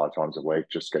 1 to 5 times a week,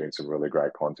 just getting some really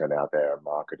great content out there and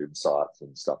market insights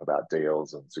and stuff about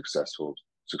deals and successful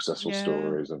Yeah.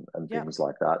 stories and Yep. things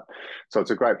like that. So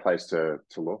it's a great place to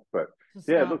look. But To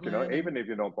yeah, start look, learning. even if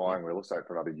you're not Yep. buying real estate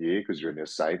for another year because you're in your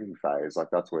saving phase, like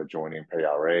that's where joining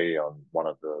PRE on one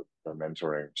of the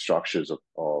mentoring structures of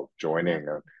Yep. joining.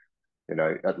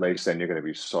 At least then you're going to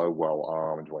be so well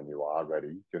armed when you are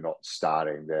ready. You're not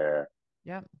starting there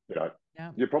Yep. You know,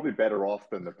 Yep. you're probably better off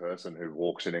than the person who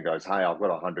walks in and goes, "Hey, I've got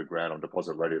 100 grand on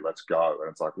deposit ready. Let's go."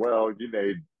 And it's like, well, you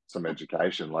need some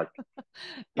education. Like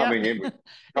Yep. coming Easy,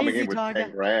 in with Tiger.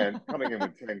 10 grand, coming in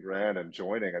with 10 grand and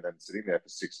joining and then sitting there for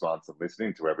 6 months and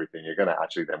listening to everything. You're going to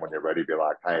actually then, when you're ready, be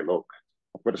like, "Hey, look,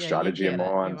 I've got a Yeah, you strategy in get it.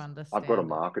 You mind. I've got a understand it.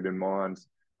 market in mind.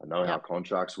 I know how Yep.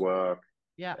 contracts work."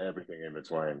 Yep. Everything in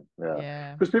between. Yeah.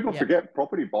 Yeah. Because people Yep.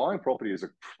 forget buying property is a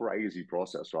crazy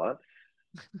process, right?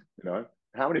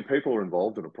 How many people are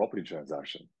involved in a property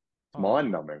transaction? It's Oh,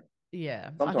 mind numbing. yeah. I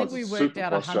think Sometimes we it's worked super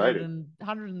out 100 frustrating. and Well,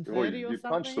 130 or you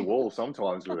punch the something. wall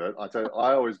sometimes with it.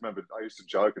 I always remember I used to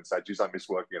joke and say, geez, I miss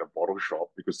working in a bottle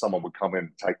shop because someone would come in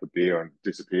and take the beer and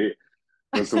disappear.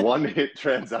 It was the one hit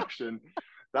transaction.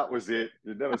 That was it.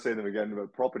 You'd never see them again.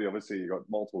 But property, obviously, you got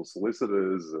multiple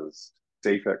solicitors, there's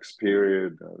defects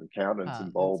period, accountants It's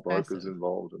involved, brokers massive.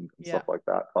 involved, and Yeah. stuff like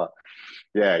that. But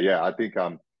yeah, I think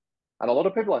and a lot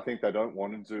of people I think they don't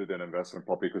want to do an investment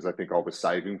property because they think, oh, we're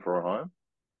saving for a home.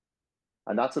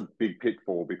 And that's a big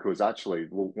pitfall because actually,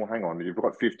 well, hang on, you've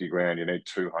got 50 grand, you need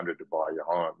 200 to buy your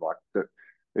home. Like that,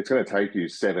 it's going to take you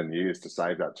 7 years to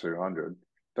save that 200.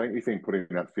 Don't you think putting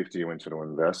that 50 into an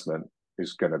investment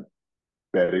is going to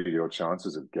better your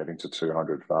chances of getting to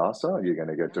 200 faster? You're going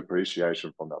to get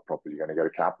depreciation from that property. You're going to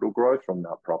get a capital growth from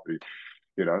that property.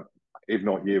 You know, if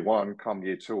not year one, come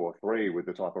year 2 or 3 with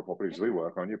the type of properties we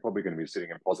work on, you're probably going to be sitting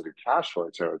in positive cash flow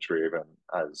territory even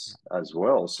as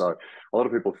well. So a lot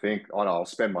of people think, oh no, I'll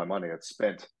spend my money, it's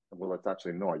spent. Well, it's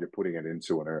actually not. You're putting it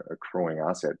into an accruing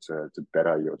asset to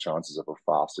better your chances of a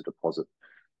faster deposit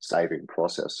saving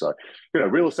process. So,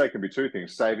 real estate can be two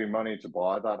things: saving money to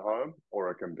buy that home, or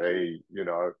it can be,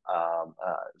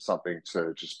 something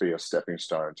to just be a stepping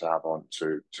stone to have on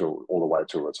to all the way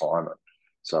to retirement.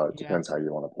 So it Yeah. depends how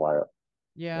you want to play it.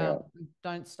 Yeah. Yeah.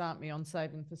 Don't start me on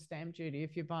saving for stamp duty.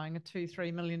 If you're buying a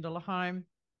 $2-3 million home,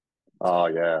 Oh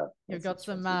yeah, you've that's got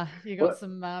some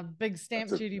expensive. Well, big stamp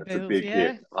duty that's a bills. big Yeah.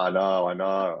 hit. I know.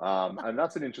 And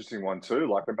that's an interesting one too.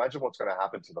 Like, imagine what's going to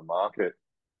happen to the market.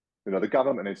 The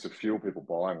government needs to fuel people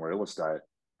buying real estate,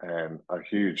 and a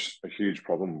huge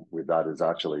problem with that is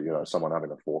actually, someone having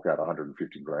to fork out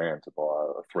 150 grand to buy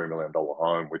a $3 million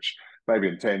home, which maybe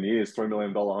in 10 years, $3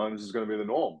 million homes is going to be the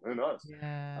norm. Who knows?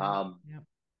 Yeah. Um, Yeah.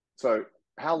 So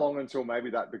how long until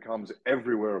maybe that becomes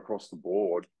everywhere across the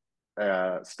board?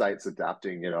 States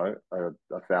adapting, $1,000,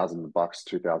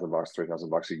 $2,000,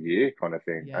 $3,000 a year kind of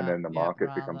thing, and Yeah. then the Yeah.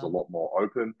 market becomes a Rather. lot more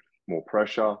open, more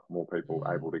pressure, more people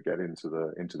able Mm. to get into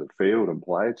the field and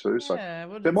play too. So Yeah.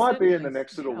 Well, there it's might be in the certainly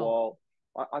next little help.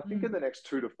 while. I think in Mm. the next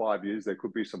 2 to 5 years there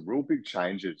could be some real big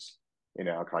changes in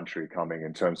our country coming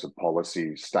in terms of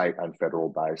policy, state and federal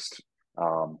based,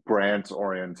 grant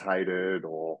orientated,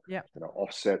 or Yeah.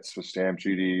 offsets for stamp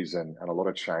duties, and a lot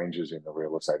of changes in the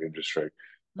real estate industry.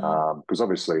 Mm. Because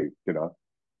obviously,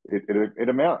 it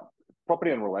amount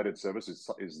property and related services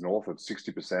is north of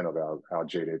 60% of our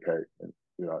GDP. And,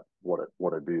 what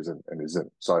it is and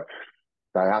isn't. So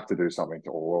they have to do something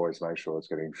to always make sure it's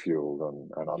getting fueled and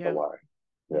Yeah. underway.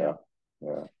 Yeah. Yeah,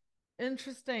 yeah,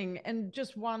 Interesting. And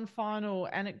just one final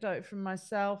anecdote from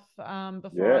myself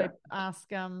before I yeah. ask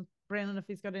Brennan if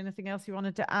he's got anything else he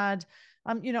wanted to add.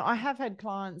 I have had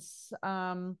clients,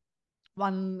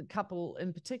 one couple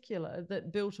in particular,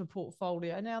 that built a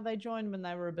portfolio. Now, they joined when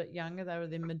they were a bit younger, they were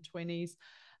in their mid-20s.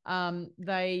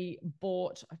 They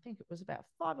bought, I think it was about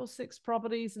 5 or 6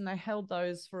 properties, and they held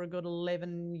those for a good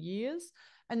 11 years.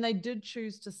 And they did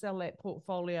choose to sell that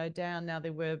portfolio down. Now,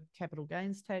 there were capital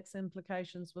gains tax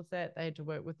implications with that. They had to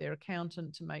work with their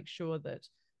accountant to make sure that,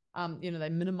 they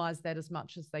minimized that as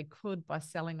much as they could by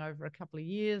selling over a couple of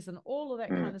years and all of that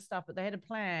kind of stuff. But they had a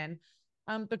plan,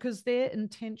 because their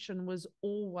intention was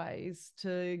always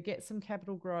to get some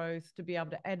capital growth, to be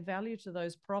able to add value to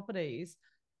those properties,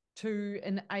 to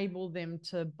enable them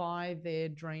to buy their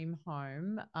dream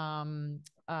home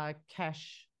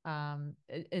cash,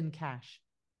 in cash.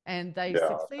 And they Yeah,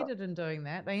 okay. succeeded in doing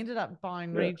that. They ended up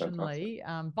buying Yeah, fantastic.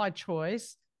 regionally, by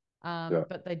choice. Yeah,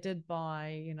 But they did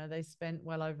buy, they spent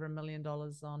well over $1 million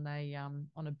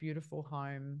on a beautiful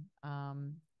home,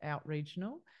 out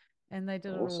regional, and they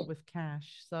did it all awesome. with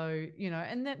cash. So,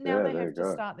 and that now Yeah, they there you have to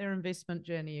go. start their investment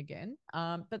journey again.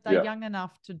 But they're Yeah, young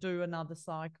enough to do another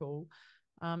cycle,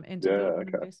 and to build yeah, an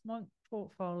okay. investment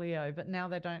portfolio. But now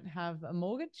they don't have a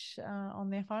mortgage on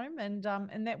their home, and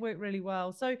that worked really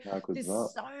well. So How good's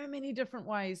there's that? so many different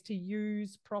ways to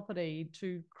use property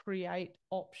to create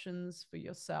options for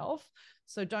yourself.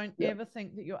 So don't Yeah, ever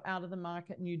think that you're out of the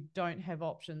market and you don't have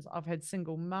options. I've had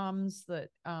single mums that,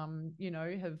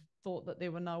 have thought that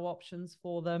there were no options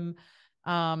for them.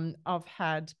 I've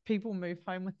had people move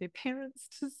home with their parents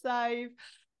to save.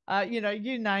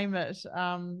 you name it,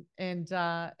 and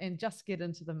just get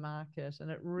into the market.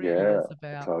 And it really Yeah, is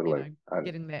about, totally. And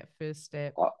getting that first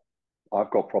step. I've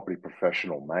got property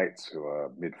professional mates who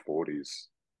are mid-40s,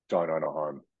 don't own a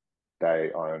home.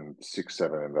 They own 6,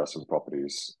 7 investment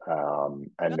properties, and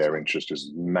their Gotcha. interest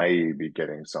is maybe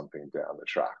getting something down the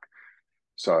track.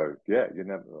 So yeah, you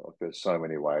never. There's so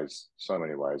many ways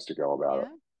to go about Yeah.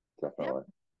 it. Definitely.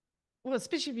 Well,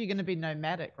 especially if you're going to be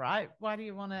nomadic, right? Why do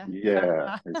you want to have,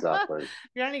 Yeah, exactly.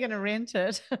 you're only going to rent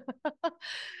it.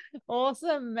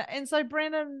 Awesome. And so,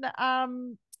 Brennan,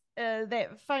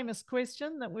 that famous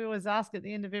question that we always ask at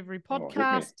the end of every Oh, hit me.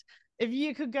 podcast, if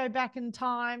you could go back in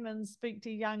time and speak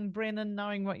to young Brennan,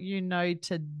 knowing what you know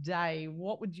today,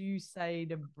 what would you say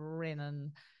to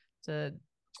Brennan to,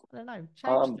 I don't know,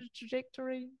 change Um, the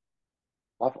trajectory?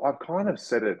 I've kind of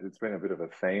said it. It's been a bit of a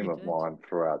theme You of did. mine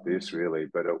throughout this, Mm. really.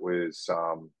 But it was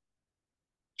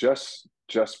just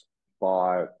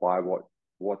by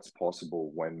what's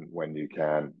possible when you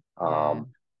can. Yeah.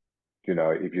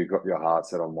 If you've got your heart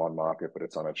set on one market but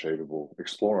it's unachievable,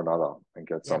 explore another and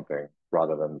get Yep. something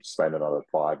rather than spend another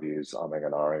 5 years umming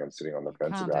and ahhing and sitting on the You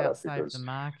fence can't about it. outsave the Because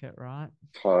market, right?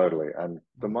 totally, and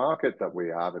the Mm. market that we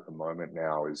have at the moment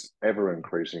now is ever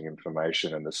increasing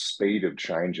information, and the speed of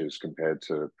changes compared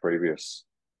to previous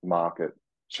market Yeah.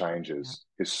 changes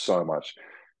is so much.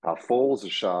 Our falls are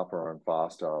sharper and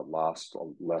faster, last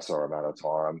a lesser amount of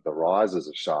time. The rises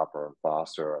are sharper and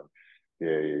faster, and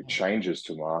the Yeah. changes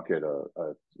to market are.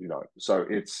 So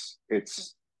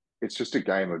it's just a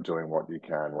game of doing what you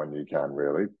can when you can.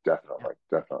 Really, Yeah.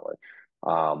 definitely.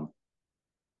 Um,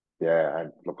 yeah,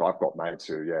 and look, I've got mates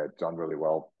who, done really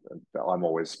well. I'm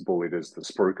always bullied as the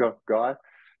spruiker guy,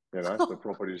 the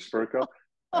property spruiker.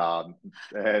 I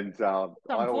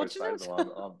always say to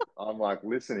Unfortunate. them, I'm like,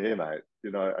 listen here, mate.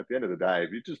 At the end of the day,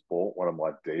 if you just bought one of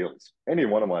my deals, any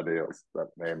one of my deals that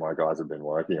me and my guys have been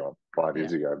working on 5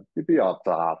 years Yeah. ago, you'd be up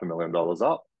to $500,000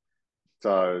 up.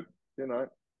 So, you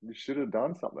should have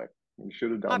done something. You should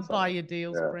have I done buy something. your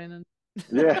deals, Yeah. Brennan.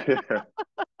 Yeah.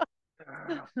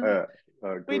 Yeah.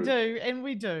 We Good. do, and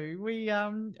we do. We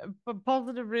for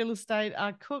positive real estate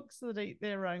are cooks that eat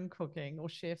their own cooking, or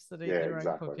chefs that eat Yeah, their own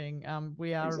exactly. cooking.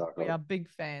 We are Exactly. big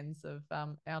fans of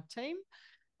our team,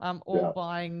 all Yeah.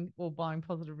 buying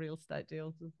positive real estate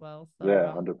deals as well. So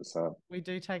Yeah, 100%. we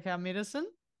do take our medicine.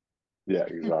 Yeah,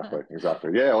 exactly.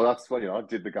 Yeah, well, that's what, I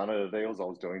did the gunner deals. I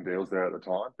was doing deals there at the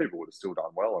time. People would have still done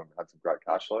well and had some great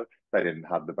cash flow. They didn't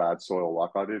have the bad soil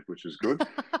like I did, which is good.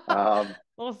 Awesome.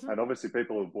 And obviously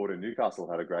people who bought in Newcastle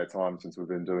had a great time since we've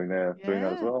been doing that as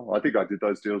Yeah. well. I think I did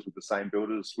those deals with the same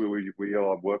builders we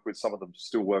work with. Some of them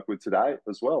still work with today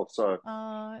as well. So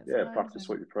Oh, it's yeah, practice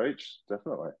what amazing. you preach.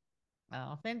 Definitely.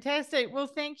 Oh, fantastic. Well,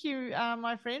 thank you,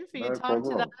 my friend, for your No time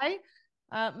problem. today.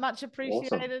 Much Awesome.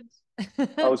 appreciated.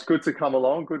 That was good to come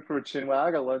along. Good for a chin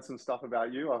wag. I learned some stuff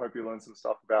about you. I hope you learned some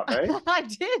stuff about me. I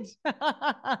did.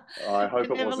 I You hope it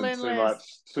never wasn't learn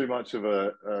less. too much of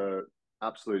a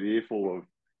absolute earful of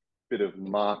bit of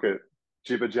market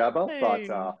jibber jabber, but Hey,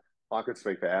 I could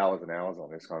speak for hours and hours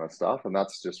on this kind of stuff, and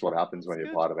that's just what happens it's when you're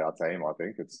good. part of our team. I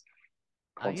think it's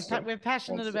We're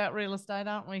passionate constant. about real estate,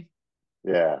 aren't we?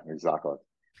 Yeah, exactly.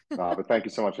 But thank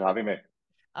you so much for having me.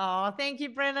 Oh, thank you,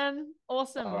 Brennan. All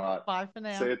Awesome. right, Bye for see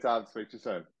now. you, Tab. Speak to you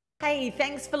soon. Hey,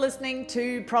 thanks for listening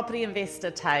to Property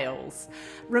Investor Tales.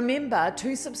 Remember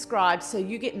to subscribe so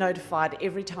you get notified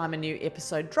every time a new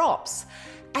episode drops.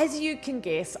 As you can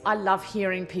guess, I love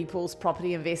hearing people's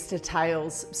property investor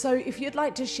tales. So if you'd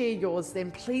like to share yours, then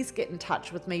please get in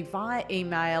touch with me via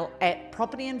email at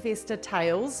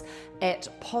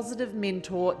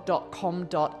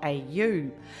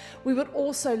propertyinvestortales@positivementor.com.au. We would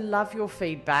also love your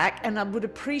feedback, and I would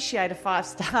appreciate a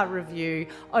 5-star review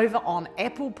over on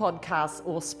Apple Podcasts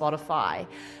or Spotify.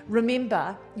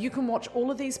 Remember, you can watch all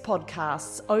of these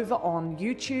podcasts over on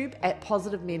YouTube at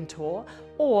Positive Mentor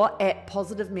or at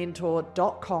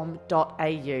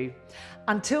positivementor.com.au.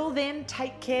 Until then,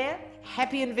 take care,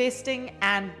 happy investing,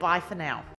 and bye for now.